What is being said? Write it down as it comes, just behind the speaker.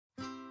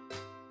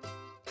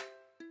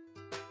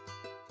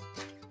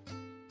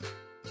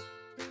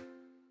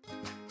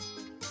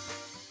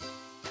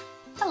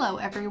Hello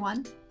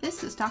everyone,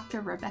 this is Dr.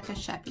 Rebecca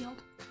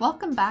Sheffield.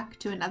 Welcome back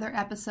to another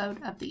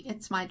episode of the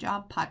It's My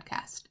Job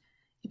podcast.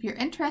 If you're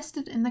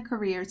interested in the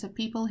careers of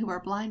people who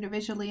are blind or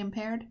visually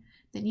impaired,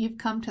 then you've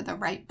come to the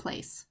right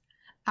place.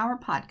 Our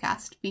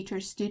podcast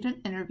features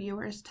student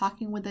interviewers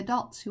talking with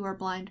adults who are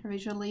blind or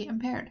visually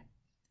impaired,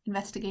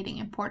 investigating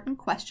important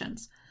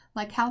questions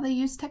like how they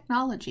use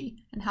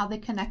technology and how they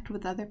connect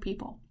with other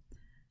people.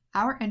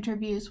 Our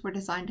interviews were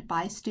designed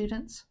by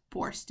students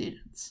for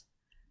students.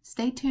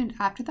 Stay tuned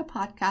after the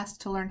podcast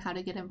to learn how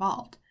to get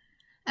involved.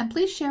 And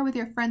please share with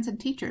your friends and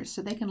teachers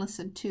so they can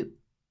listen too.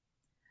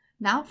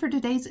 Now for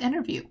today's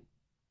interview.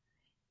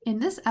 In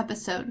this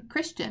episode,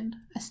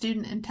 Christian, a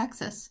student in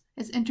Texas,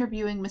 is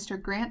interviewing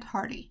Mr. Grant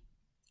Hardy.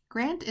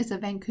 Grant is a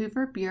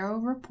Vancouver Bureau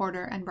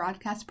reporter and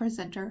broadcast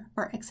presenter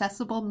for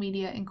Accessible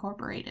Media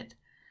Incorporated,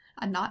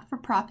 a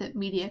not-for-profit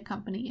media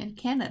company in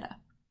Canada.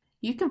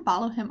 You can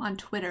follow him on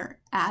Twitter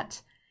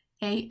at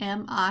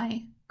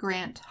AMI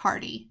Grant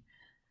Hardy.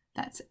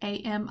 That's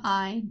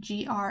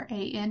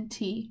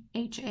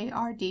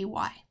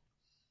AMIGRANTHARDY.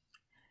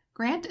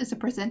 Grant is a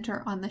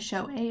presenter on the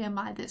show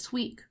AMI This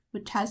Week,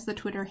 which has the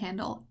Twitter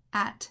handle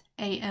at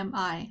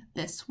AMI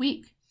This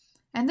Week,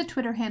 and the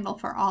Twitter handle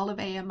for all of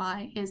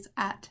AMI is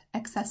at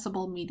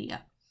Accessible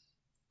Media.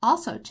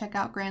 Also, check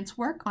out Grant's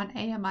work on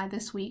AMI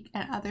This Week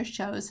and other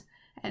shows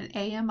at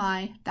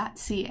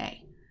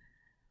ami.ca.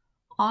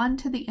 On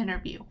to the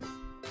interview.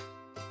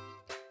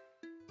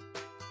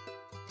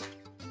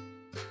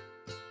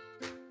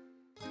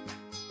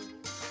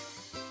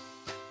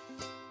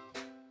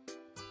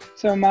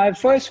 So my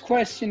first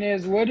question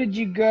is, where did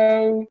you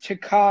go to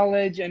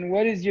college and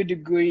what is your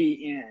degree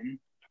in?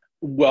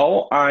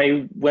 Well,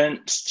 I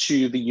went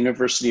to the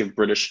University of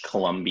British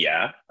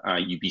Columbia,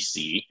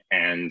 UBC,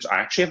 and I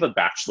actually have a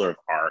Bachelor of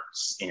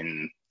Arts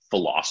in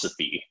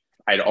philosophy.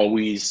 I'd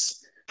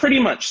always pretty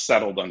much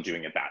settled on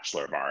doing a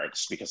Bachelor of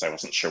Arts because I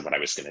wasn't sure what I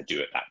was going to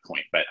do at that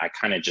point, but I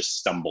kind of just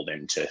stumbled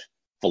into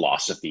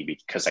philosophy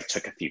because I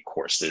took a few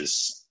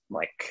courses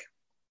like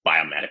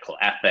biomedical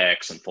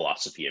ethics and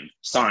philosophy of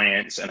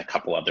science and a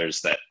couple others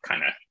that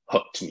kind of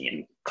hooked me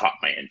and caught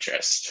my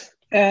interest.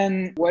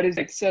 And what is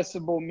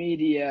accessible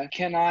media?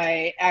 Can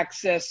I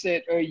access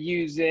it or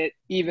use it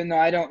even though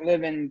I don't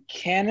live in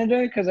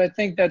Canada? Because I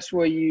think that's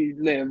where you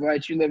live,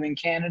 right? You live in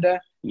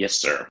Canada? Yes,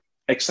 sir.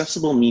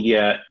 Accessible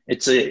Media,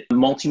 it's a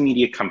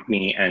multimedia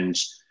company, and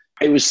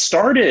it was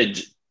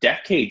started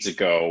decades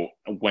ago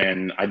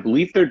when I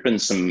believe there'd been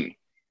some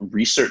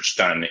research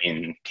done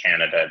in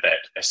Canada that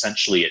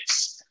essentially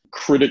it's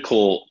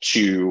critical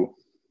to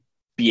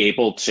be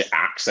able to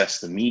access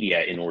the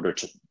media in order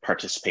to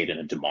participate in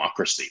a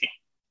democracy.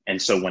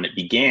 And so when it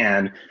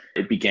began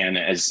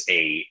as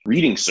a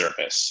reading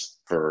service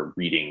for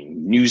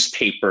reading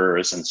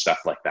newspapers and stuff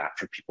like that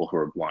for people who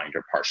are blind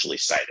or partially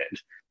sighted.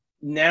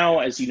 Now,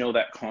 as you know,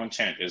 that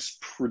content is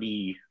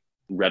pretty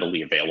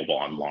readily available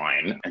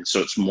online. And so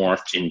it's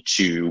morphed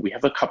into, we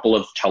have a couple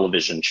of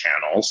television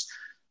channels.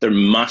 They're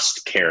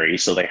must carry,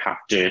 so they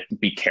have to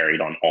be carried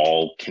on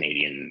all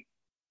Canadian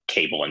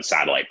cable and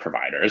satellite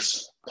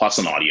providers, plus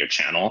an audio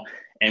channel.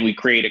 And we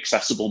create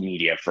accessible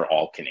media for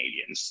all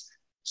Canadians.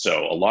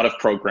 So a lot of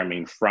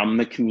programming from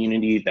the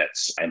community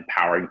that's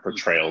empowering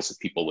portrayals of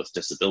people with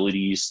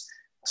disabilities.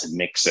 It's a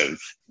mix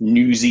of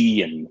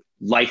newsy and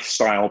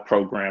lifestyle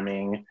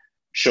programming,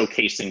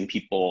 showcasing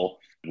people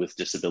with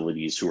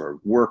disabilities who are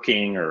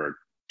working or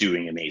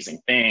doing amazing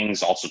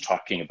things, also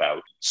talking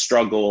about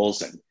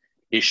struggles and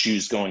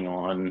issues going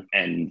on.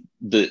 And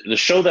the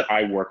show that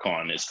I work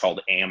on is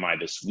called AMI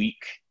This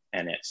Week,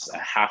 and it's a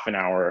half an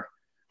hour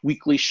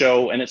weekly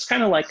show, and it's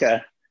kind of like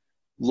a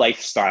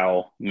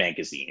lifestyle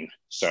magazine.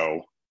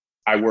 So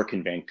I work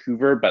in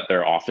Vancouver, but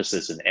there are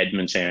offices in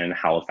Edmonton,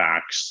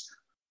 Halifax,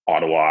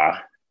 Ottawa,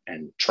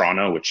 and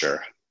Toronto, which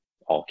are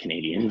all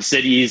Canadian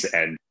cities.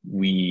 And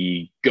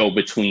we go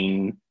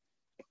between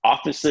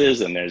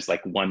offices, and there's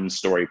like one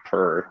story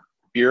per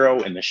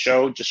bureau in the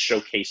show, just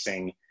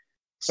showcasing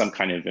some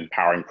kind of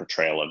empowering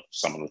portrayal of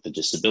someone with a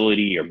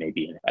disability, or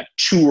maybe a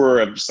tour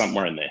of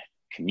somewhere in the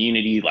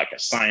community, like a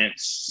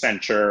science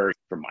center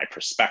from my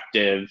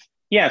perspective.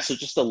 Yeah, so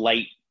just a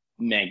light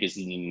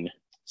magazine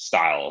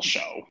style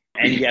show.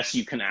 And yes,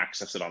 you can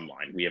access it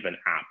online. We have an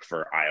app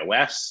for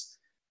iOS,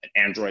 an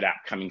Android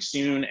app coming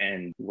soon,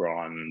 and we're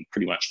on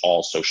pretty much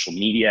all social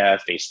media,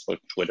 Facebook,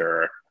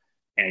 Twitter,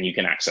 and you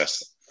can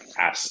access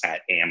us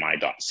at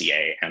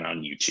ami.ca and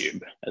on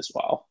YouTube as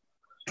well.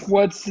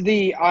 What's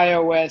the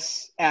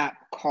iOS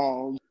app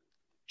called?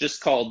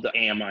 Just called the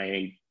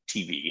AMI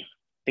TV.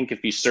 I think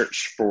if you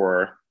search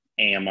for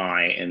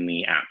AMI in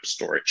the App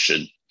Store, it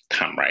should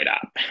come right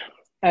up.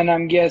 And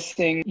I'm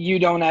guessing you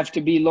don't have to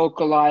be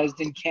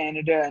localized in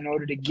Canada in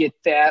order to get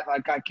that,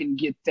 like I can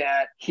get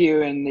that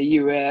here in the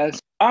US.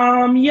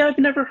 Yeah, I've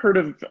never heard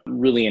of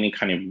really any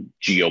kind of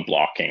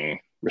geo-blocking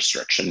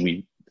restriction.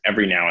 We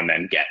every now and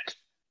then get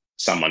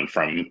someone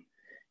from,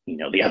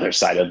 the other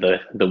side of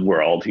the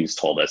world who's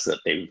told us that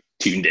they've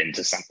tuned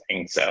into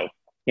something. So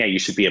yeah, you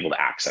should be able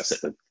to access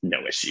it with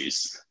no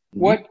issues.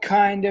 What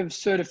kind of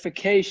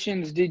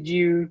certifications did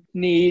you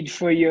need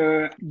for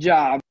your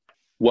job?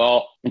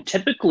 Well,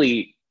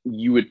 typically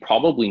you would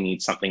probably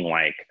need something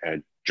like a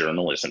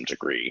journalism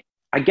degree.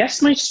 I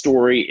guess my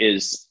story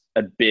is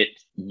a bit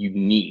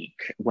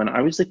unique. When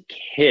I was a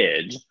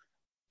kid,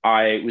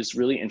 I was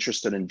really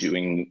interested in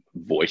doing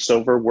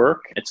voiceover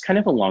work. It's kind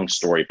of a long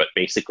story, but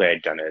basically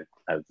I'd done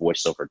a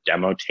voiceover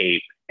demo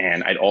tape,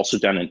 and I'd also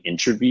done an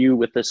interview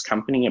with this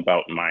company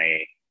about my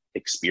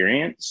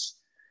experience.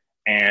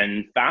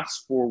 And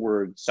fast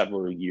forward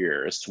several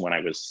years to when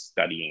I was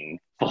studying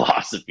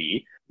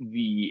philosophy,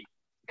 the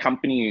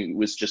company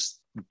was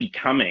just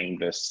becoming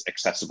this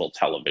accessible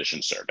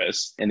television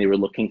service, and they were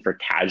looking for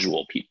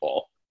casual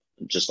people,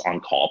 just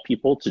on-call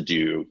people to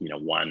do,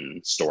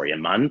 one story a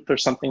month or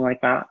something like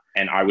that.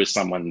 And I was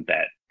someone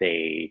that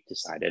they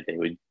decided they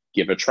would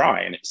give a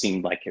try, and it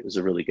seemed like it was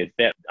a really good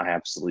fit. I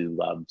absolutely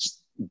loved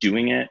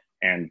doing it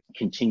and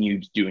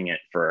continued doing it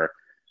for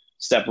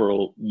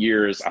several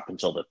years up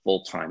until the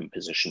full-time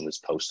position was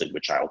posted,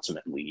 which I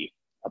ultimately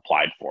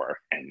applied for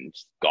and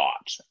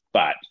got.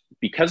 But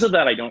because of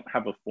that, I don't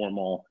have a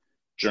formal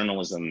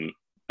journalism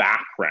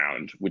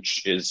background,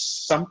 which is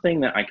something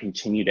that I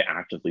continue to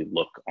actively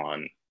look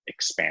on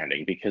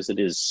expanding, because it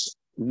is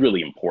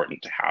really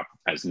important to have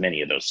as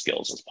many of those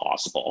skills as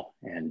possible.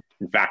 And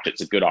in fact,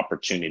 it's a good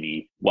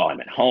opportunity while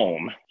I'm at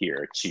home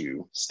here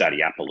to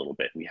study up a little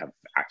bit. We have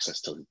access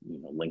to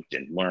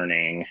LinkedIn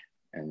Learning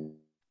and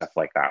stuff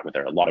like that, where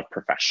there are a lot of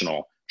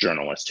professional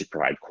journalists who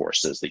provide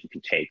courses that you can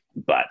take,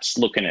 but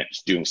looking at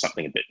doing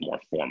something a bit more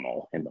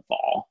formal in the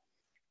fall.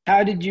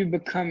 How did you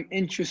become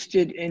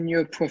interested in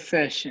your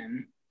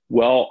profession?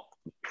 Well,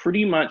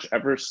 pretty much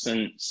ever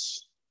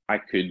since I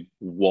could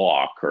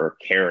walk or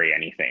carry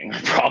anything,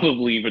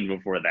 probably even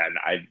before then,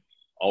 I've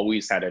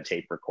always had a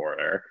tape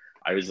recorder.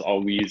 I was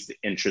always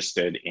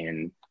interested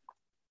in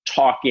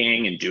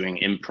talking and doing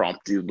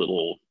impromptu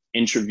little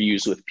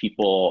interviews with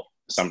people,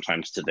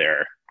 sometimes to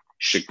their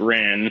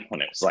chagrin when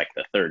it was like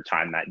the third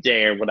time that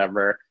day or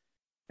whatever,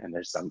 and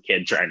there's some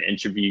kid trying to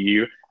interview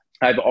you.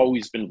 I've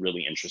always been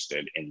really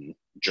interested in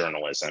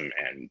journalism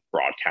and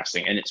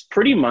broadcasting, and it's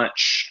pretty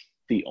much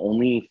the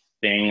only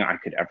thing I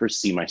could ever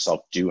see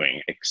myself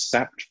doing,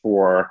 except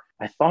for,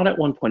 I thought at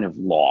one point of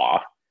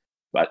law,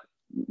 but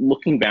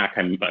looking back,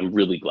 I'm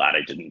really glad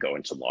I didn't go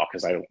into law,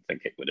 because I don't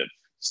think it would have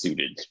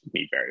suited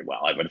me very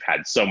well. I would have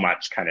had so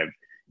much kind of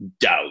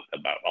doubt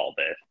about all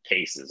the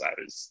cases I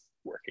was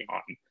working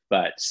on.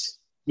 But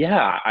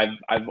yeah,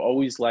 I've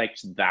always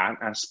liked that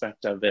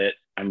aspect of it.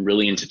 I'm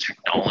really into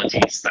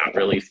technology, so that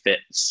really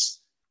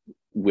fits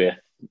with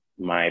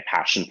my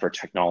passion for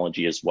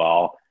technology as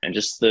well. And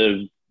just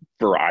the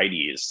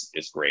variety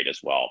is great as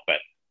well. But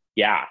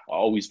yeah,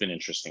 always been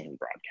interested in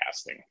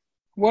broadcasting.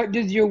 What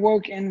does your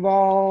work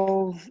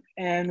involve,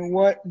 and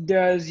what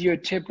does your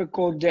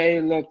typical day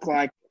look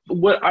like?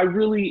 What I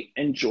really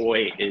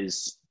enjoy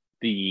is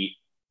the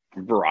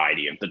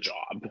variety of the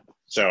job.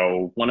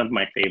 So one of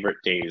my favorite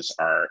days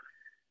are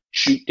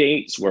shoot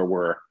dates where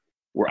we're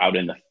out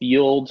in the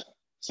field.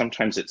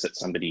 Sometimes it's at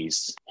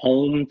somebody's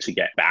home to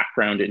get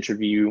background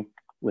interview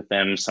with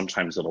them.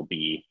 Sometimes it'll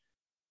be,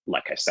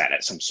 like I said,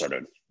 at some sort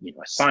of a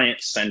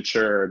science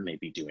center,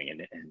 maybe doing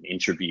an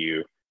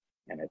interview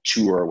and a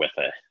tour with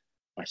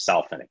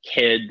myself and a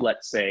kid,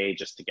 let's say,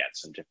 just to get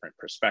some different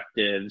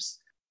perspectives.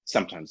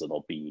 Sometimes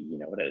it'll be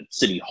at a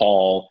city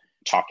hall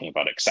talking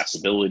about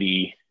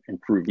accessibility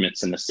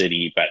improvements in the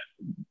city,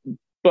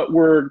 but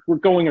we're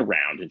going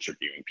around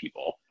interviewing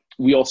people.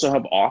 We also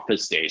have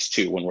office days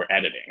too, when we're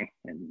editing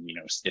and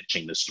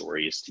stitching the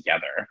stories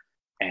together.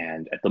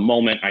 And at the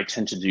moment, I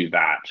tend to do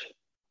that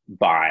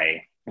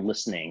by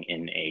listening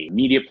in a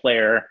media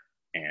player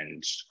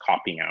and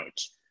copying out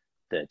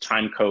the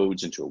time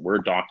codes into a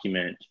Word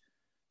document,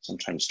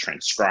 sometimes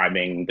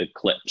transcribing the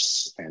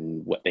clips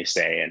and what they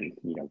say, and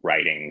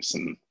writing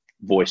some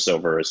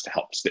voiceovers to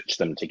help stitch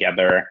them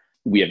together.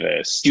 We have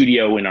a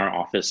studio in our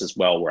office as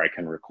well where I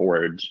can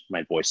record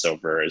my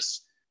voiceovers,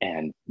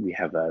 and we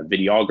have a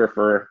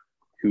videographer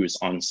who is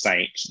on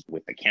site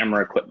with the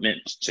camera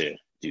equipment to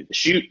do the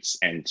shoots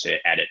and to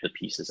edit the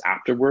pieces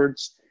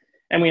afterwards.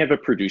 And we have a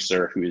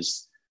producer who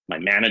is my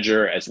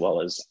manager as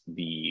well as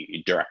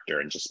the director,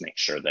 and just make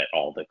sure that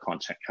all the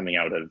content coming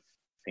out of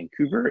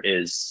Vancouver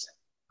is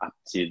up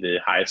to the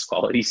highest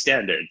quality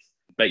standards.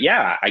 But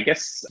yeah, I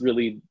guess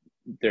really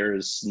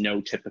there's no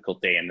typical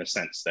day, in the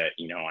sense that,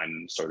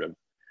 I'm sort of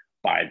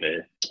by the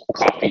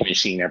coffee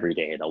machine every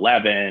day at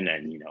 11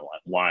 and, at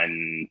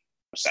 1,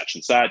 such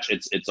and such.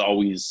 It's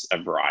always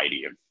a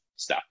variety of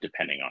stuff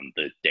depending on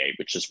the day,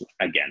 which is,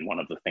 again, one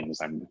of the things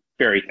I'm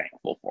very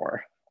thankful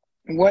for.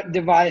 What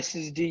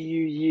devices do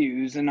you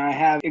use? And I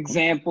have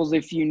examples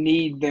if you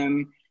need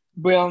them: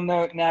 Braille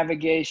note,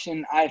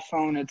 navigation,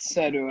 iPhone,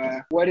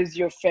 etc. What is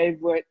your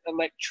favorite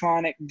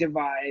electronic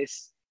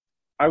device?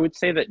 I would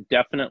say that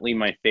definitely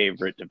my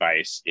favorite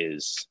device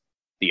is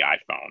the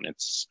iPhone.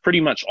 It's pretty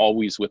much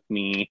always with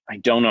me. I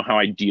don't know how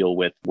I deal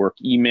with work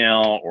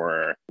email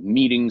or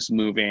meetings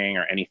moving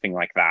or anything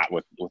like that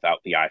without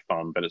the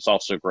iPhone, but it's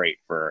also great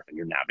for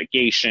your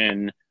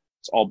navigation,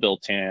 It's all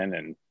built in,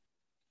 and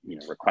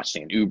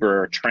requesting an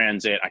Uber,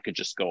 transit, I could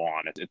just go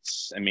on.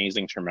 It's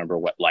amazing to remember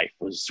what life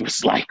was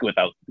like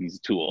without these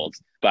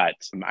tools. But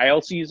I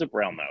also use a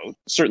Braille note.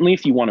 Certainly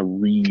if you want to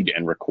read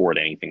and record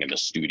anything in the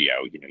studio,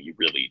 you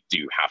really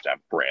do have to have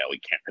Braille. You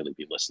can't really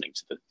be listening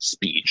to the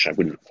speech. I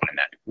wouldn't find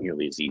that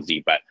nearly as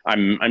easy, but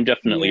I'm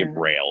definitely a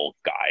Braille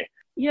guy.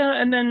 Yeah,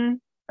 and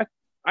then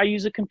I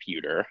use a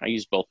computer. I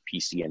use both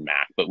PC and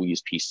Mac, but we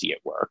use PC at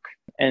work.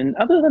 And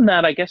other than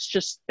that, I guess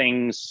just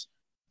things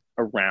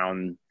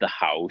around the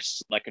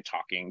house, like a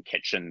talking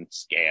kitchen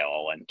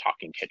scale and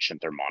talking kitchen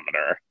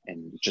thermometer,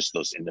 and just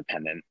those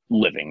independent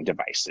living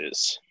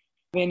devices.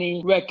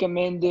 Any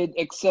recommended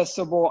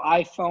accessible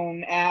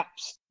iPhone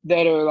apps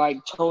that are like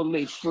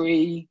totally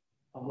free?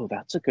 Oh,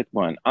 that's a good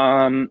one.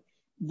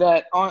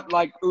 That aren't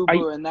like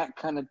Uber and that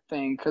kind of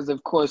thing, because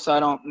of course I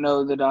don't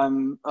know that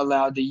I'm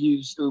allowed to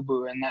use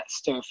Uber and that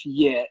stuff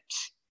yet,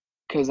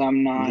 because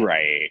I'm not.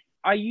 Right.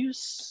 I use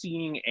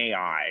Seeing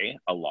AI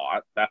a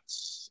lot.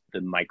 That's the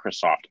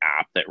Microsoft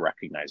app that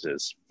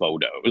recognizes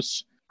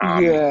photos.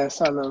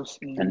 Yes, I love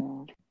Seeing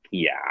AI.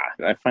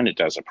 Yeah, I find it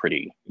does a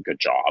pretty good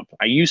job.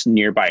 I use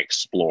Nearby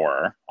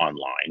Explorer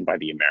online by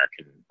the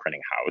American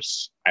Printing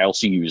House. I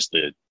also use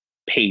the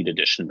paid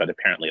edition, but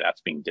apparently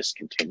that's being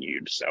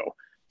discontinued. So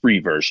free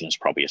version is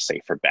probably a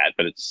safer bet,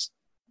 but it's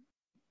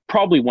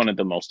probably one of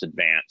the most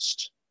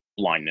advanced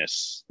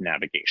blindness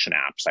navigation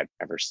apps I've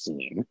ever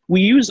seen.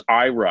 We use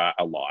Ira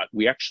a lot.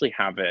 We actually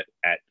have it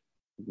at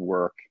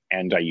work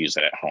and I use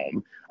it at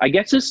home. I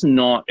guess it's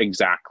not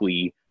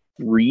exactly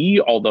free,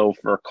 although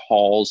for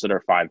calls that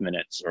are 5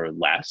 minutes or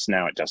less,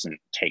 now it doesn't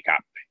take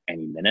up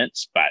any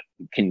minutes, but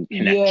can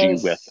connect you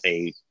with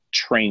a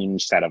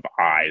trained set of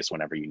eyes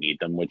whenever you need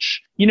them,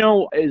 which,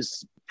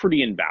 is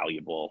pretty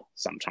invaluable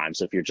sometimes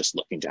if you're just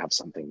looking to have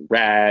something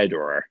read.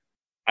 Or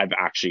I've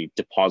actually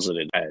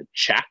deposited a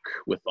check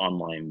with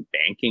online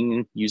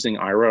banking using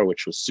Ira,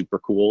 which was super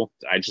cool.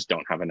 I just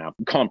don't have enough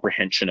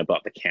comprehension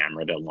about the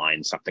camera to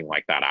line something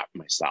like that up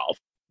myself.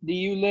 Do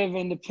you live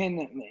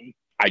independently?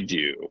 I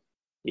do.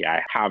 Yeah,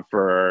 I have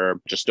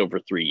for just over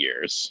 3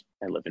 years.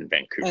 I live in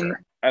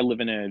Vancouver. I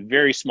live in a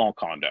very small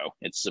condo.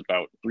 It's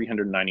about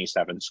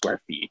 397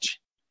 square feet,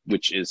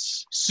 which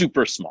is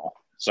super small.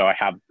 So I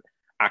have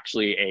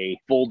actually a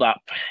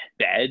fold-up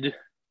bed,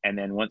 and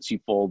then once you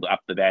fold up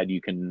the bed,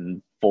 you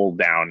can fold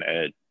down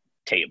a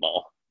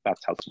table.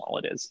 That's how small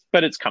it is,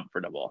 but it's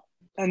comfortable.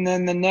 And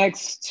then the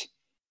next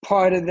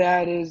part of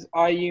that is,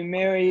 are you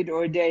married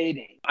or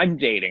dating? I'm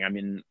dating. I'm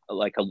in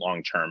like a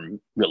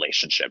long-term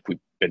relationship. We've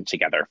been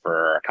together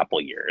for a couple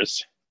of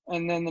years.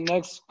 And then the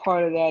next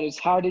part of that is,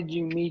 how did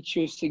you meet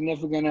your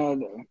significant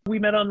other? We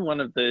met on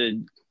one of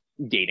the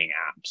dating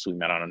apps. We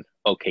met on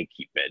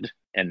OkCupid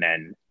and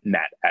then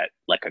met at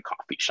like a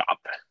coffee shop.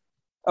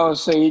 Oh,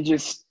 so you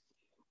just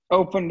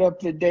opened up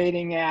the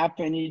dating app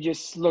and you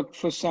just looked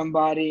for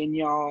somebody and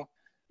y'all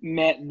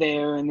met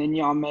there and then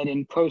y'all met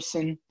in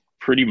person?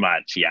 Pretty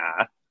much,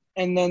 yeah.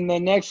 And then the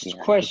next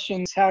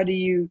question is, how do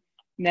you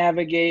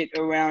navigate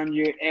around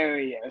your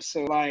area?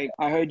 So like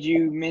I heard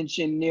you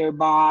mention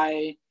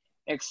Nearby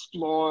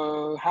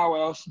Explorer. How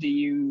else do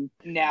you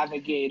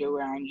navigate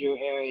around your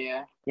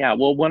area? Yeah,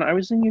 well, when I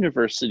was in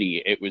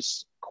university, it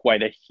was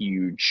quite a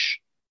huge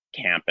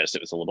campus.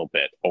 It was a little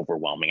bit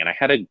overwhelming, and I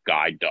had a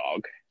guide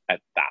dog at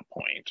that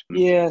point.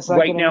 Yes,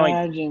 I can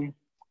imagine.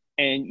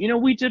 And,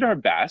 we did our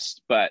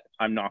best, but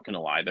I'm not going to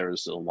lie, there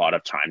was a lot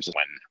of times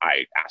when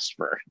I asked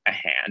for a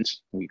hand,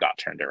 we got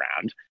turned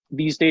around.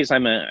 These days,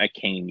 I'm a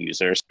cane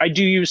user. I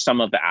do use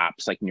some of the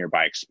apps like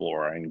Nearby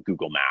Explorer and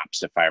Google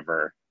Maps if I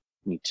ever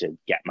need to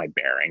get my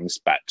bearings,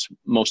 but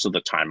most of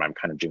the time I'm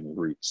kind of doing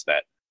routes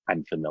that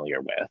I'm familiar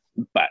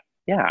with. But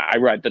yeah, I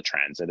ride the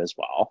transit as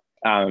well.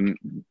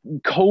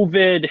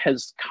 COVID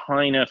has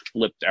kind of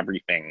flipped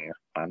everything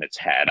on its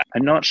head.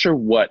 I'm not sure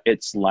what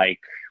it's like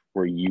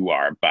where you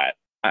are, but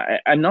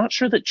I'm not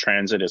sure that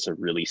transit is a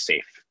really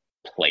safe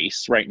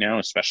place right now,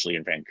 especially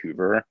in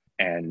Vancouver.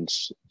 And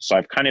so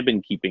I've kind of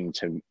been keeping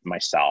to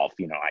myself,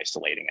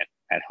 isolating it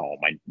at home.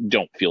 I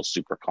don't feel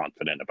super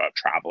confident about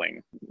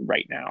traveling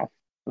right now.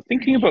 I'm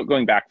thinking about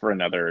going back for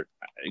another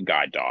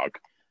guide dog.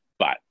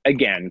 But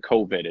again,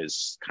 COVID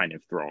is kind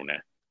of thrown it.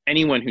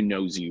 Anyone who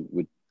knows you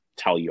would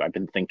tell you I've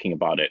been thinking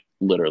about it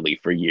literally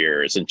for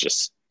years and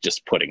just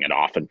putting it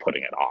off,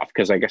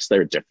 because I guess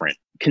there are different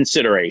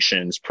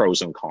considerations,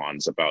 pros and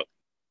cons about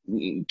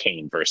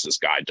cane versus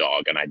guide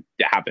dog, and I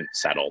haven't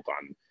settled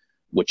on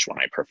which one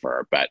I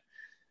prefer. But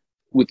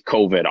with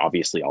COVID,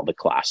 obviously all the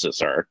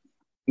classes are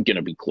going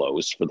to be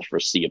closed for the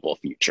foreseeable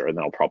future, and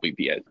there'll probably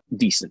be a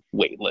decent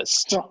wait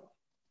list. So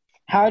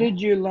how did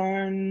you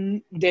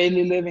learn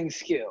daily living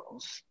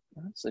skills?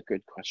 That's a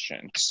good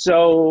question.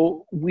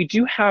 So we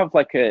do have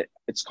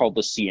it's called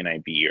the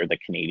CNIB, or the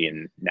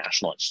Canadian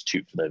National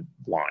Institute for the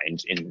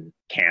Blind in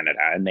Canada.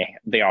 And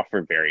they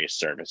offer various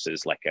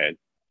services like a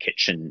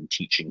kitchen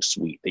teaching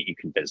suite that you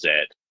can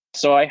visit.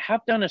 So I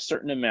have done a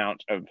certain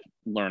amount of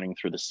learning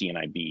through the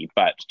CNIB,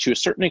 but to a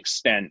certain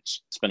extent,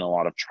 it's been a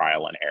lot of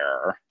trial and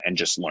error and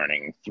just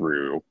learning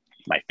through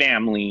my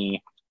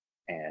family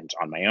and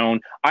on my own.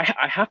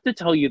 I have to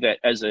tell you that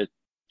as a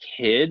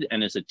kid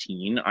and as a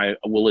teen, I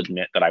will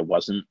admit that I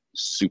wasn't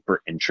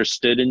super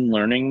interested in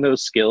learning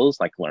those skills,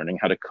 like learning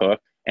how to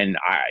cook. And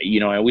I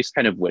always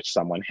kind of wish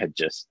someone had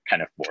just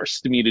kind of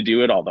forced me to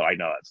do it, although I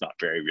know that's not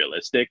very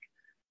realistic.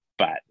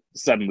 But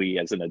suddenly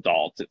as an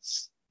adult,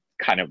 it's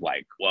kind of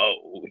like,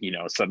 whoa,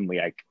 suddenly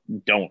I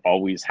don't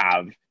always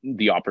have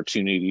the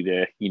opportunity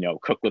to,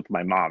 cook with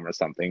my mom or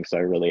something. So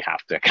I really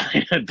have to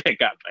kind of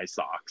pick up my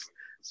socks.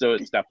 So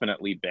it's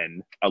definitely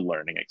been a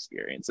learning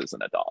experience as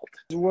an adult.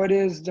 What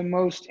is the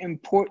most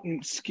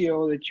important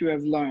skill that you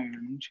have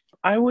learned?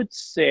 I would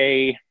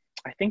say,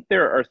 I think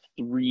there are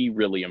 3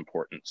 really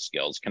important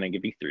skills. Can I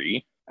give you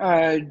 3?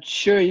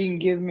 Sure, you can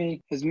give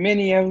me as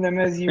many of them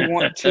as you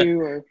want to,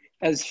 or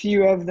as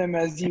few of them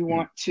as you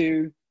want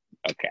to.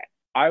 Okay.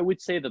 I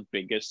would say the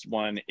biggest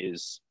one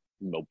is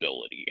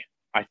mobility.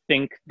 I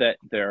think that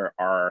there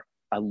are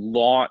a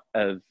lot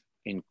of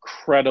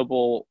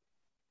incredible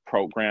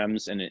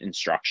programs and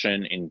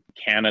instruction in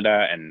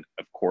Canada and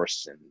of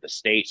course in the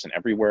States and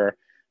everywhere.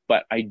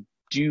 But I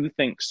do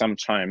think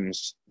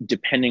sometimes,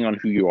 depending on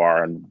who you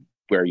are and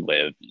where you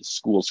live,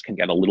 schools can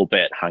get a little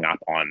bit hung up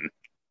on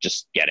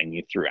just getting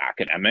you through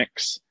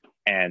academics.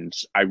 And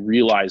I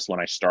realized when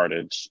I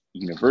started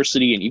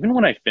university, and even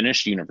when I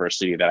finished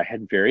university, that I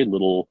had very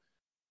little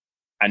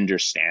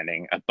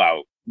understanding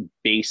about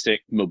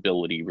basic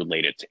mobility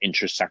related to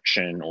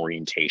intersection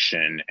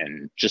orientation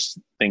and just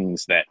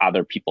things that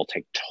other people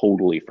take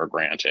totally for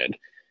granted.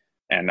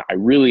 And I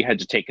really had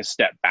to take a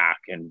step back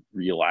and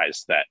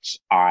realize that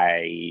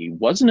I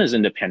wasn't as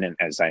independent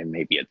as I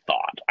maybe had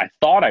thought. I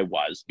thought I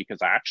was,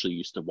 because I actually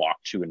used to walk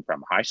to and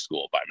from high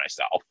school by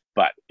myself,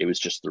 but it was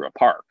just through a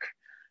park.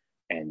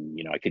 And,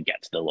 I could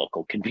get to the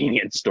local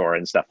convenience store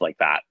and stuff like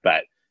that.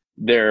 But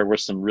there were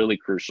some really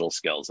crucial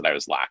skills that I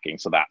was lacking.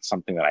 So that's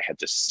something that I had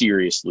to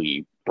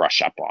seriously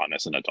brush up on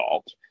as an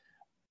adult.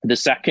 The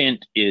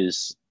second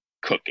is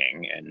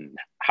cooking and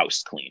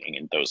house cleaning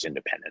and those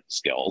independent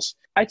skills.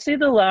 I'd say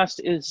the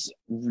last is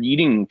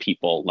reading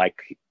people.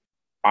 Like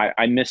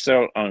I miss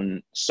out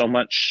on so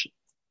much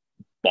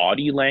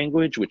body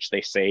language, which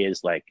they say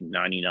is like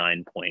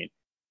 99.99%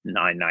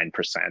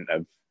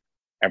 of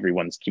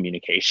everyone's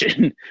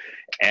communication.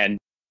 And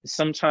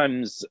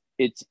sometimes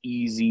it's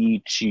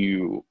easy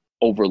to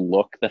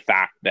overlook the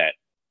fact that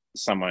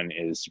someone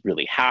is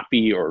really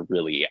happy or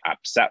really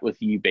upset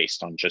with you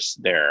based on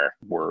just their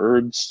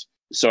words.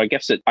 So I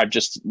guess I've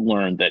just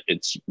learned that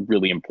it's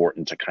really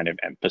important to kind of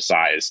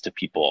emphasize to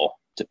people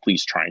to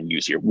please try and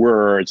use your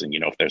words. And,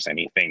 if there's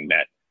anything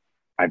that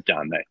I've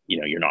done that,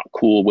 you're not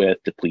cool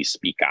with, to please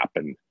speak up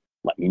and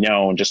let me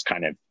know, and just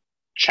kind of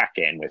check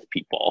in with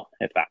people,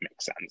 if that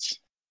makes sense.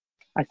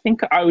 I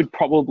think I would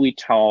probably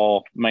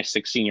tell my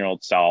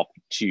 16-year-old self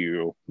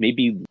to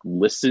maybe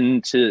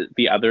listen to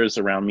the others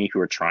around me who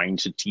are trying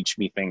to teach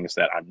me things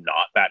that I'm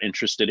not that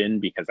interested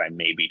in, because I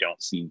maybe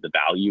don't see the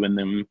value in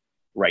them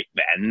right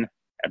then.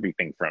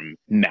 Everything from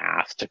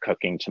math to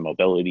cooking to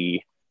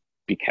mobility,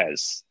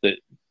 because the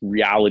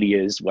reality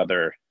is,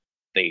 whether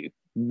they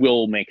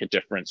will make a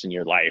difference in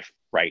your life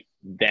right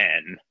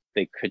then,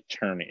 they could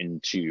turn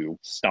into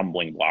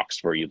stumbling blocks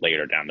for you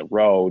later down the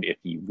road if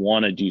you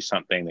want to do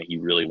something that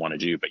you really want to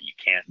do, but you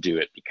can't do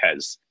it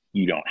because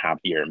you don't have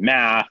your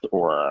math,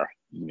 or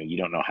you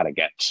don't know how to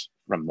get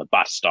from the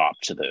bus stop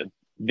to the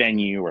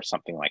venue or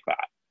something like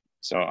that.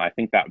 So I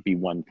think that would be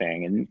one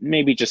thing. And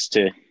maybe just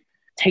to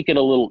take it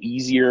a little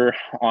easier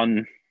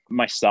on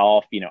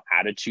myself,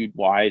 attitude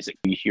wise.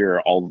 We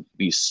hear all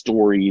these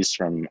stories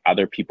from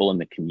other people in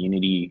the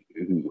community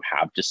who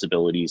have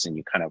disabilities, and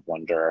you kind of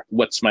wonder,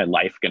 what's my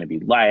life going to be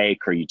like?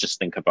 Or you just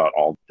think about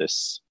all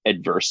this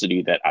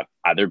adversity that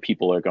other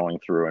people are going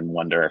through and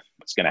wonder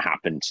what's going to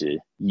happen to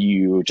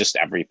you. Just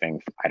everything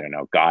from, I don't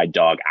know, guide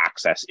dog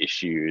access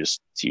issues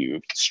to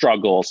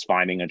struggles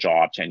finding a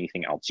job to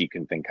anything else you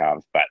can think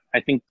of. But I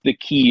think the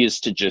key is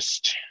to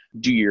just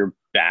do your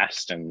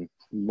best and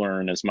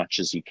learn as much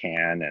as you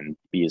can and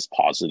be as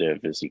positive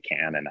as you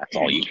can, and that's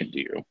all you can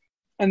do.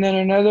 And then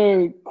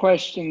another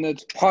question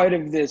that's part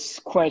of this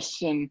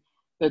question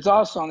that's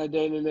also on the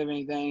daily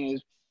living thing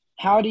is,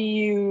 how do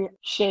you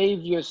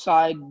shave your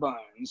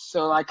sideburns?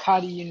 So like, how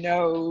do you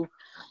know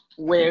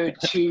where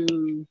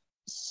to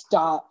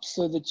stop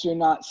so that you're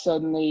not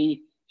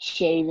suddenly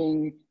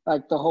shaving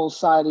like the whole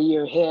side of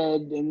your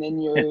head, and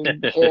then your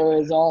hair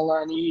is all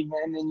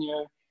uneven and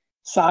your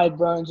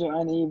sideburns are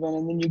uneven,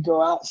 and then you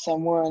go out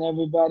somewhere and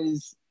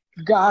everybody's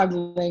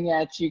goggling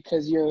at you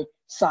because your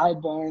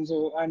sideburns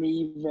are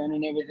uneven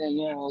and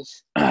everything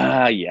else?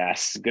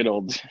 Yes, good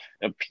old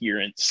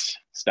appearance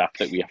stuff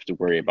that we have to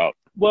worry about.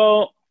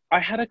 Well, I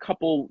had a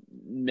couple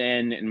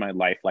men in my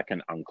life, like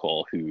an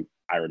uncle who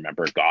I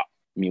remember got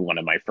me one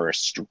of my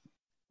first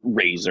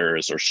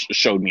razors, or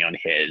showed me on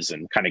his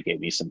and kind of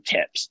gave me some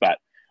tips. But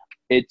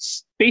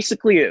it's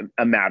basically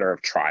a matter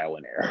of trial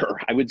and error.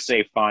 I would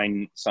say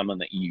find someone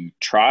that you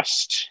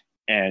trust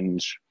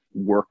and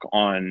work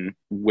on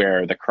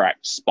where the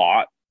correct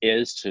spot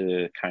is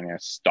to kind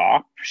of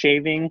stop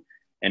shaving,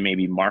 and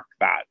maybe mark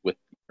that with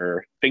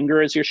your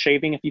finger as you're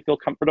shaving if you feel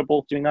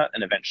comfortable doing that.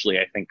 And eventually,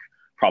 I think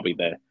probably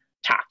the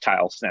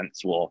tactile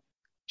sense will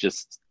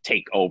just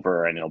take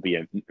over and it'll be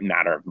a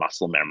matter of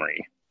muscle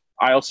memory.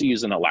 I also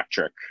use an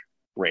electric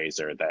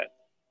razor that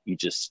you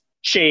just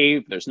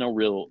shave. There's no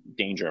real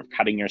danger of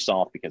cutting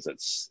yourself because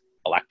it's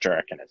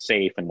electric and it's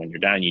safe. And when you're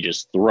done, you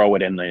just throw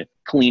it in the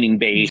cleaning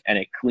base and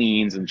it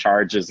cleans and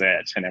charges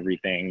it and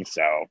everything.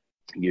 So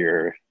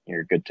you're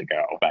good to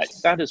go. But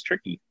that is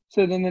tricky.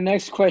 So then the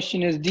next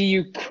question is, do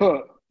you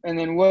cook? And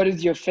then what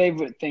is your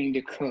favorite thing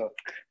to cook?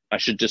 I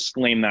should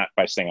disclaim that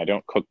by saying I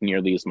don't cook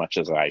nearly as much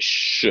as I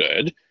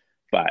should.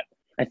 But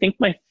I think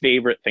my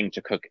favorite thing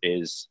to cook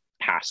is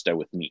pasta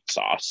with meat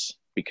sauce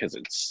because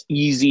it's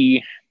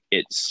easy,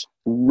 it's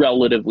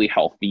relatively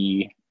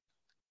healthy,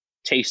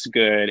 tastes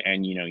good,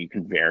 and you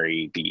can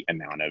vary the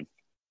amount of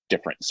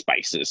different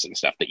spices and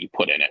stuff that you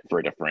put in it for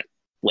a different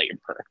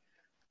flavor.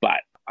 But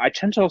I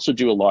tend to also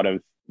do a lot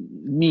of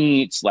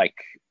meats, like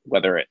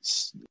whether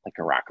it's like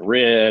a rack of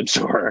ribs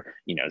or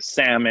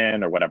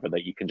salmon or whatever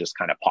that you can just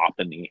kind of pop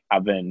in the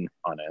oven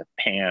on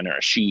a pan or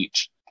a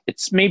sheet.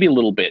 It's maybe a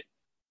little bit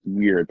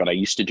weird, but I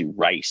used to do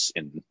rice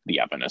in the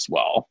oven as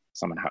well.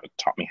 Someone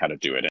taught me how to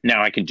do it.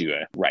 Now I can do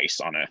a rice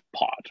on a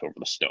pot over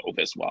the stove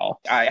as well.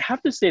 I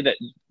have to say that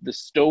the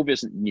stove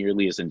isn't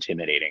nearly as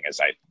intimidating as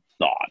I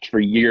thought. For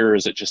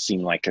years, it just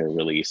seemed like a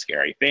really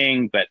scary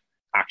thing, but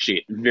actually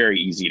it's very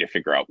easy to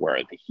figure out where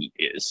the heat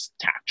is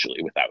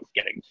tactually without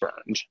getting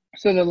burned.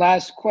 So the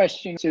last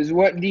question is,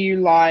 what do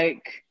you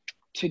like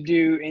to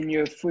do in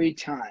your free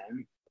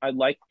time? I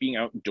like being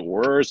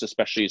outdoors,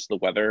 especially as the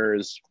weather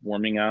is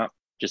warming up,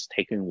 just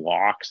taking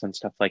walks and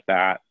stuff like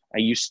that. I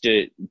used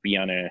to be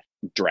on a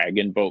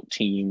dragon boat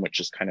team, which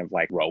is kind of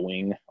like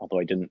rowing, although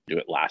I didn't do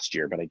it last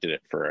year, but I did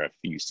it for a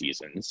few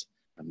seasons.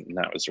 And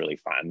that was really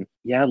fun.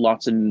 Yeah,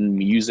 lots of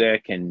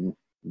music and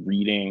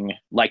reading.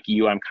 Like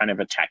you, I'm kind of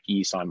a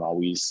techie, so I'm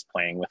always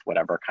playing with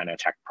whatever kind of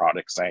tech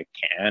products I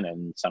can.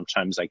 And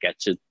sometimes I get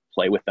to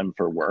play with them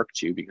for work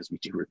too, because we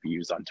do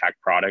reviews on tech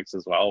products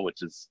as well,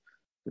 which is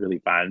really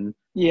fun.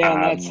 Yeah,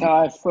 and that's how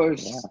I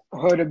first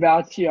heard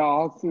about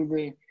y'all, through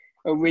the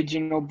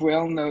original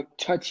Braille Note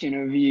Touch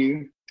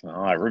interview. Oh,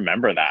 I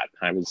remember that.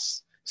 I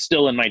was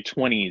still in my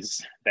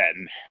 20s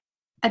then.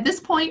 At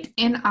this point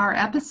in our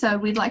episode,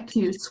 we'd like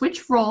to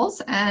switch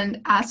roles and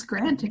ask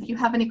Grant if you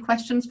have any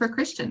questions for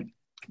Christian.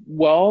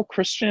 Well,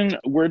 Christian,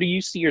 where do you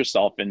see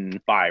yourself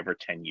in 5 or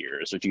 10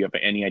 years? Or do you have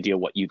any idea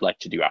what you'd like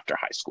to do after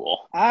high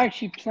school? I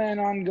actually plan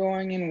on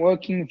going and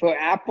working for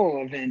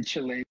Apple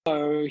eventually,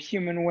 or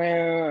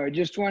Humanware, or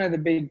just one of the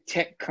big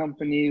tech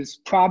companies,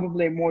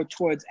 probably more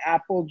towards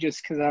Apple,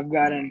 just because I've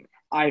got an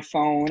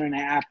iPhone and an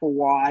Apple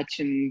Watch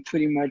and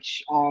pretty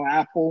much all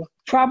Apple.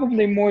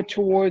 Probably more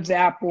towards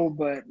Apple,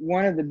 but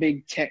one of the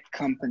big tech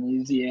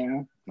companies,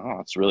 yeah. Oh,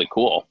 that's really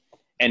cool.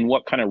 And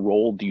what kind of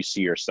role do you see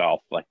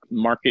yourself, like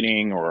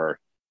marketing or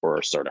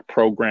sort of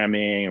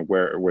programming?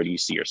 Where do you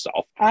see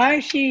yourself? I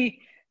actually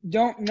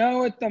don't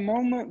know at the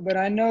moment, but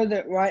I know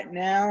that right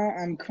now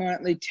I'm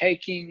currently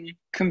taking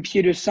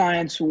Computer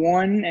Science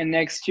 1, and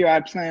next year I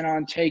plan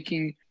on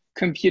taking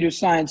Computer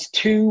Science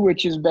 2,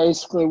 which is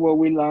basically where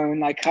we learn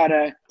like how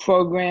to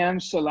program.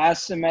 So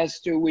last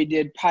semester we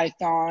did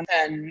Python,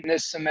 and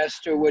this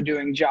semester we're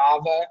doing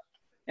Java.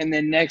 And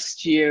then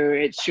next year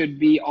it should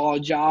be all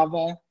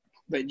Java,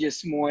 but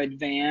just more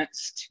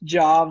advanced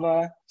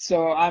Java.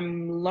 So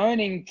I'm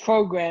learning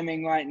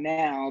programming right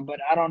now,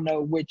 but I don't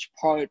know which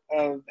part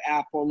of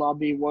Apple I'll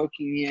be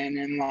working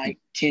in like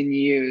 10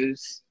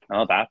 years.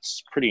 Oh,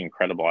 that's pretty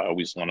incredible. I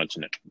always wanted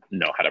to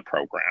know how to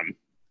program.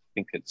 I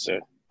think it's a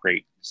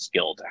great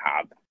skill to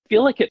have. I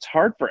feel like it's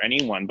hard for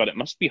anyone, but it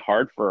must be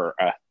hard for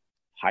a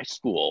high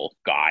school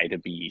guy to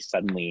be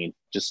suddenly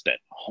just at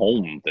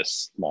home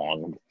this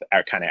long,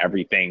 kind of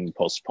everything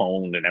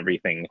postponed and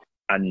everything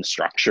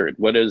unstructured.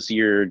 What is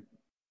your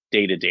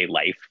day-to-day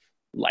life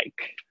like?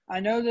 I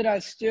know that I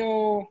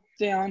still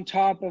stay on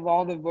top of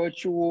all the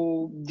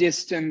virtual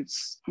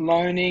distance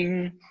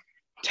learning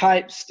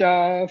type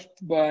stuff,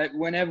 but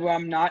whenever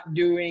I'm not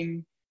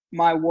doing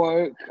my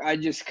work, I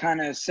just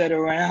kind of sit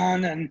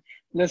around and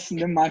listen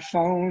to my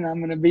phone. I'm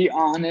going to be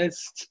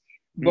honest.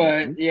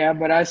 But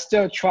but I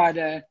still try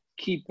to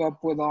keep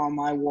up with all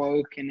my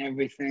work and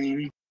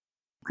everything.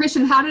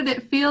 Christian, how did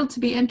it feel to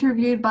be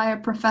interviewed by a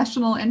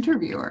professional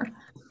interviewer?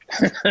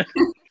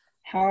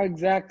 How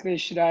exactly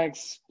should I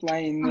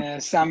explain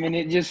this? I mean,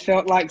 it just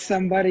felt like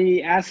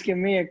somebody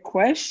asking me a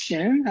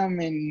question. I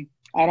mean,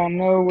 I don't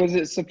know. Was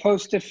it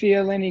supposed to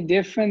feel any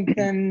different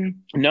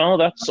than... No,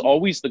 that's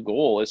always the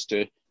goal, is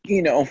to,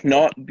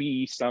 not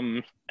be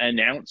some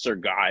announcer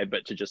guy,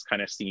 but to just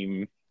kind of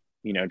seem,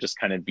 just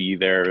kind of be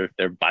their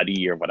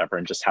buddy or whatever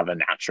and just have a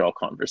natural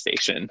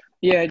conversation.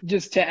 Yeah,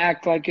 just to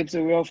act like it's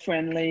a real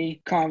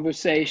friendly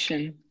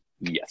conversation.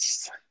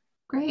 Yes.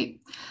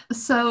 Great.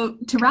 So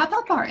to wrap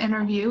up our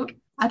interview,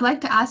 I'd like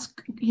to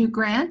ask you,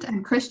 Grant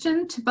and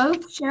Christian, to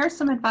both share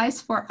some advice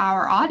for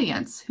our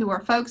audience, who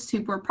are folks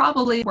who were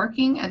probably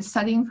working and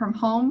studying from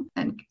home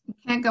and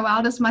can't go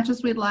out as much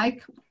as we'd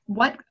like.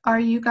 What are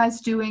you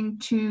guys doing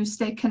to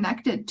stay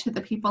connected to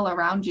the people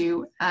around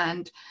you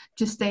and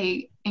to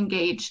stay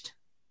engaged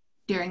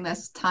during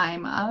this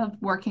time of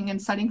working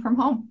and studying from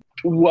home?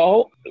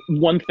 Well,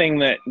 one thing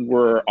that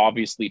we're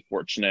obviously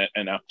fortunate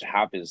enough to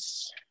have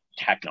is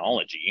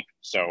technology.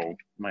 So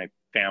my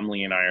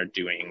family and I are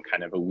doing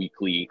kind of a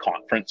weekly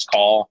conference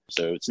call.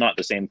 So it's not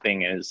the same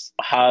thing as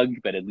a hug,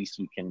 but at least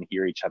we can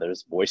hear each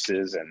other's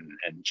voices and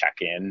check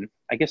in.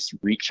 I guess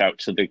reach out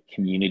to the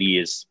community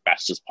as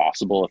best as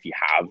possible. If you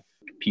have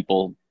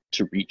people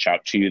to reach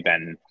out to,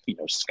 then,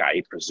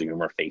 Skype or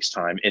Zoom or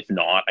FaceTime. If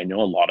not, I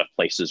know a lot of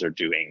places are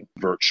doing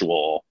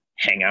virtual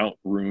hangout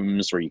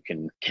rooms where you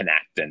can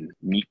connect and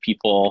meet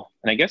people.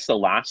 And I guess the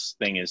last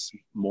thing is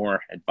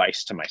more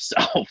advice to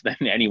myself than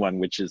anyone,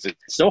 which is it's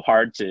so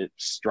hard to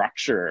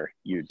structure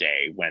your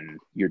day when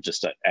you're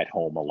just at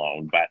home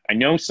alone. But I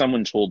know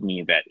someone told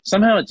me that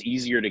somehow it's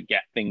easier to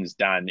get things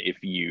done if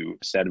you,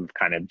 instead of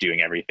kind of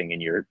doing everything in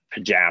your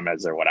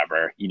pajamas or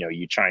whatever,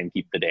 you try and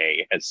keep the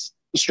day as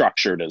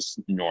structured as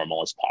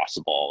normal as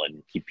possible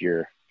and keep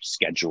your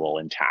schedule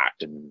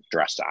intact and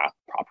dress up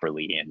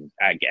properly, and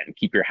again,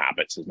 keep your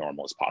habits as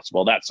normal as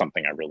possible. That's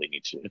something I really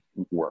need to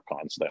work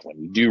on so that when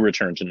we do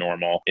return to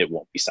normal, it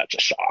won't be such a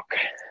shock,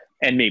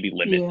 and maybe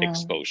limit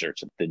exposure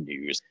to the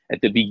news.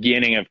 At the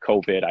beginning of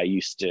COVID, I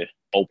used to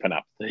open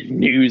up the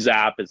news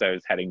app as I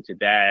was heading to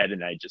bed,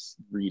 and I just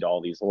read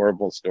all these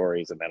horrible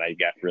stories, and then I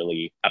get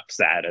really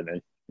upset and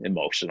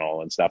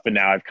emotional and stuff. And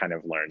now I've kind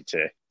of learned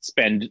to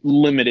spend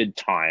limited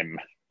time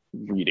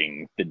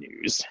reading the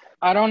news.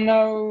 I don't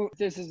know if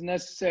this is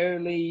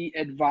necessarily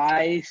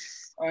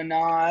advice or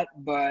not,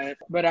 but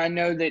I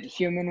know that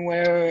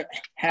Humanware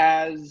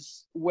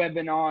has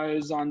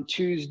webinars on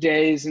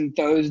Tuesdays and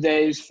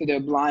Thursdays for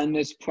their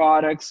blindness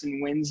products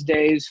and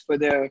Wednesdays for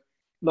their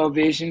low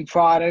vision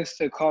products.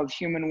 They're called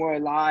Humanware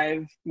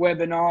Live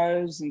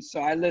webinars. And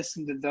so I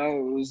listen to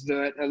those.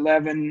 They're at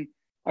 11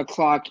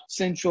 o'clock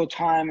Central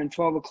Time and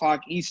 12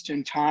 o'clock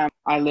Eastern Time.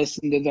 I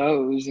listen to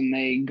those and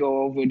they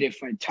go over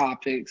different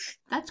topics.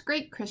 That's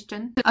great,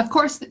 Christian. Of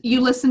course,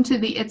 you listen to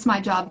the It's My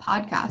Job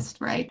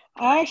podcast, right?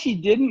 I actually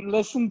didn't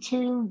listen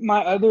to my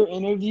other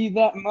interview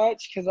that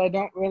much because I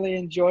don't really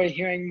enjoy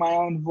hearing my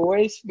own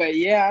voice. But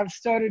yeah, I've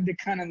started to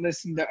kind of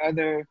listen to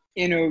other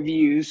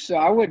interviews. So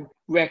I would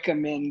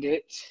recommend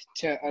it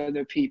to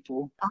other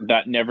people.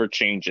 That never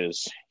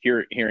changes.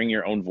 Hearing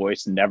your own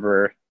voice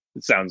never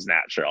sounds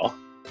natural.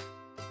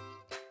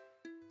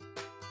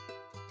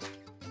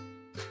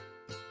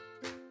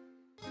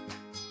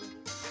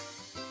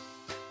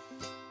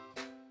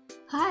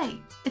 Hi,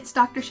 it's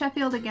Dr.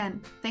 Sheffield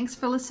again. Thanks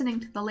for listening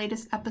to the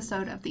latest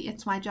episode of the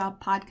It's My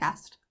Job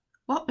podcast.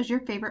 What was your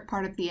favorite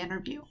part of the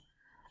interview?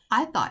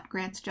 I thought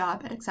Grant's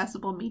job at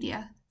Accessible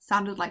Media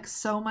sounded like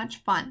so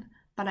much fun,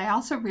 but I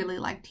also really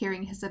liked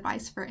hearing his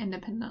advice for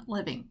independent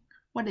living.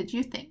 What did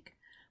you think?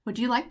 Would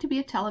you like to be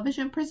a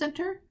television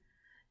presenter?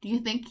 Do you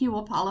think you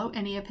will follow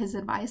any of his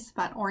advice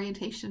about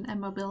orientation and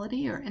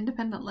mobility or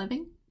independent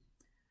living?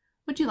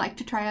 Would you like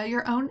to try out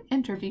your own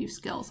interview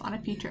skills on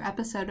a future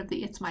episode of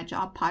the It's My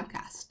Job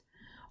podcast?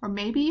 Or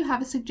maybe you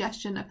have a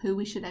suggestion of who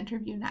we should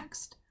interview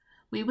next.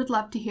 We would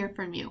love to hear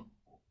from you.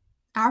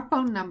 Our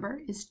phone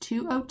number is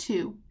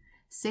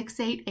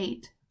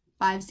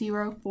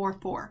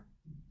 202-688-5044.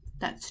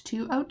 That's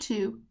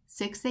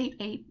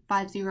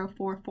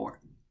 202-688-5044.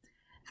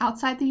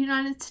 Outside the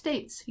United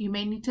States, you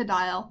may need to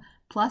dial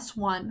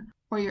 +1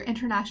 or your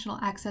international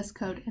access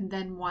code and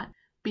then 1.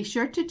 Be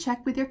sure to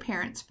check with your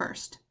parents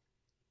first.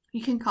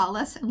 You can call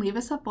us and leave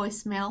us a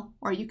voicemail,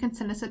 or you can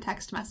send us a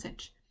text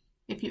message.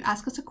 If you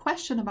ask us a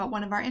question about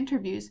one of our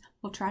interviews,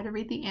 we'll try to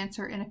read the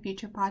answer in a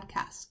future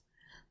podcast.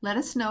 Let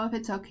us know if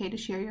it's okay to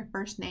share your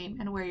first name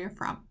and where you're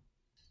from.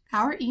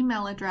 Our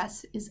email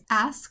address is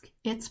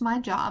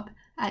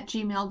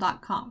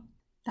askitsmyjob@gmail.com.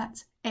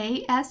 That's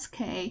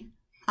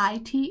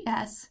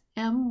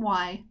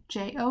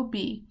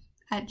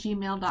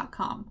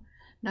askitsmyjob@gmail.com.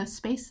 No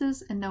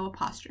spaces and no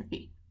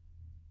apostrophe.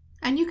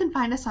 And you can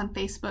find us on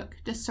Facebook.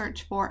 Just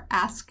search for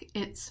Ask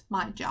It's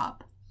My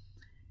Job.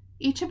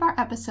 Each of our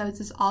episodes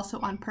is also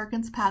on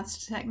Perkins Paths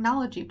to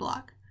Technology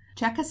blog.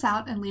 Check us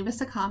out and leave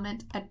us a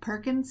comment at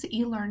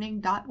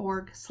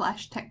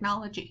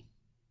perkinselearning.org/technology.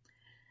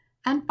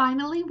 And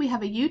finally, we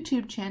have a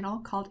YouTube channel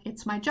called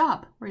It's My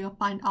Job, where you'll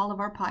find all of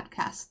our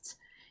podcasts.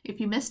 If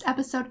you missed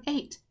episode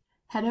 8,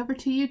 head over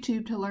to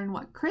YouTube to learn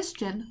what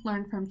Christian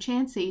learned from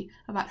Chancey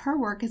about her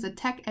work as a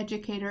tech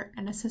educator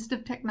and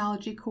assistive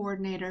technology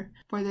coordinator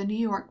for the New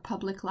York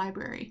Public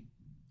Library.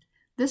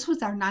 This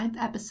was our 9th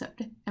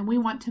episode, and we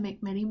want to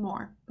make many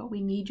more, but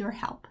we need your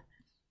help.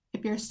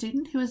 If you're a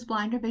student who is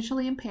blind or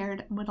visually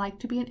impaired and would like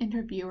to be an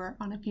interviewer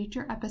on a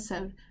future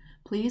episode,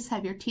 please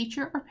have your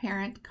teacher or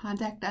parent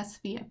contact us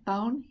via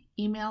phone,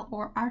 email,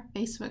 or our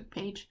Facebook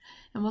page,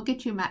 and we'll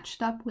get you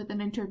matched up with an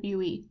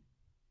interviewee.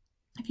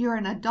 If you are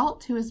an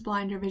adult who is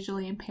blind or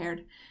visually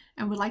impaired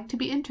and would like to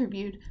be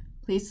interviewed,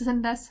 please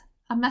send us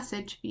a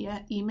message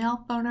via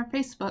email, phone, or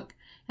Facebook,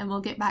 and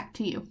we'll get back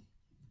to you.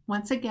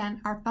 Once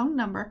again, our phone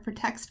number for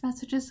text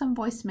messages and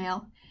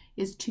voicemail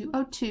is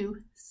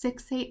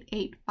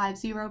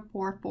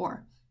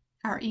 202-688-5044.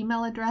 Our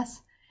email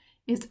address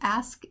is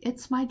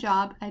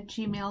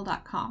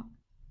askitsmyjob@gmail.com.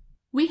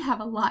 We have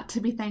a lot to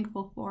be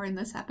thankful for in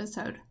this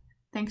episode.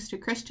 Thanks to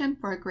Christian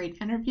for a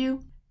great interview,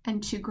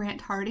 and to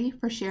Grant Hardy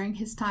for sharing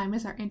his time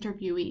as our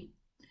interviewee.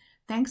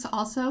 Thanks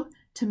also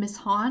to Ms.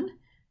 Hahn,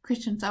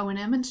 Christian's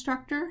O&M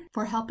instructor,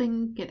 for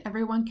helping get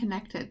everyone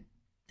connected.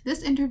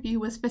 This interview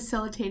was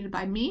facilitated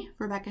by me,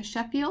 Rebecca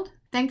Sheffield.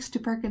 Thanks to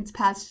Perkins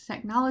Paths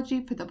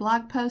Technology for the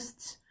blog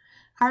posts.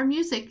 Our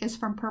music is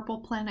from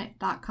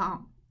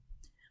purpleplanet.com.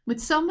 With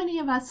so many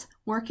of us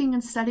working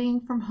and studying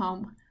from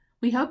home,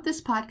 we hope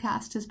this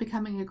podcast is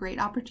becoming a great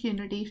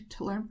opportunity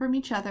to learn from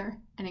each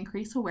other and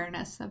increase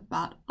awareness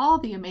about all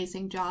the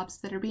amazing jobs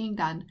that are being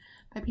done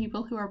by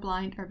people who are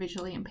blind or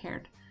visually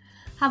impaired.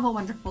 Have a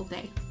wonderful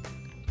day.